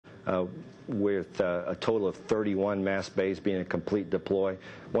with a total of 31 mast bays being a complete deploy.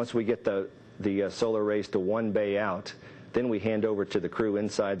 Once we get the solar arrays to one bay out, then we hand over to the crew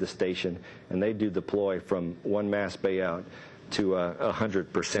inside the station, and they do deploy from one mast bay out to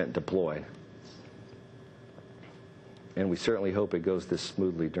 100% deployed. And we certainly hope it goes this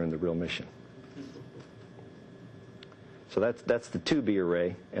smoothly during the real mission. So that's the 2B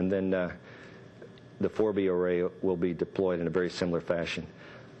array, and then the 4B array will be deployed in a very similar fashion.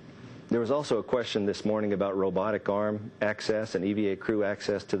 There was also a question this morning about robotic arm access and EVA crew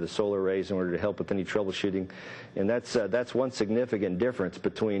access to the solar arrays in order to help with any troubleshooting, and that's one significant difference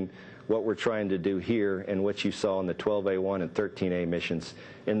between what we're trying to do here and what you saw in the 12A1 and 13A missions,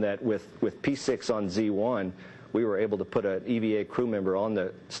 in that with P6 on Z1, we were able to put an EVA crew member on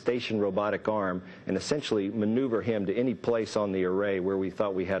the station robotic arm and essentially maneuver him to any place on the array where we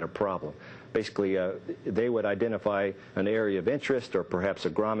thought we had a problem. Basically, they would identify an area of interest or perhaps a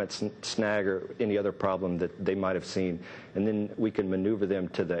grommet snag or any other problem that they might have seen, and then we can maneuver them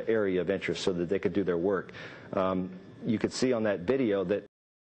to the area of interest so that they could do their work. You could see on that video that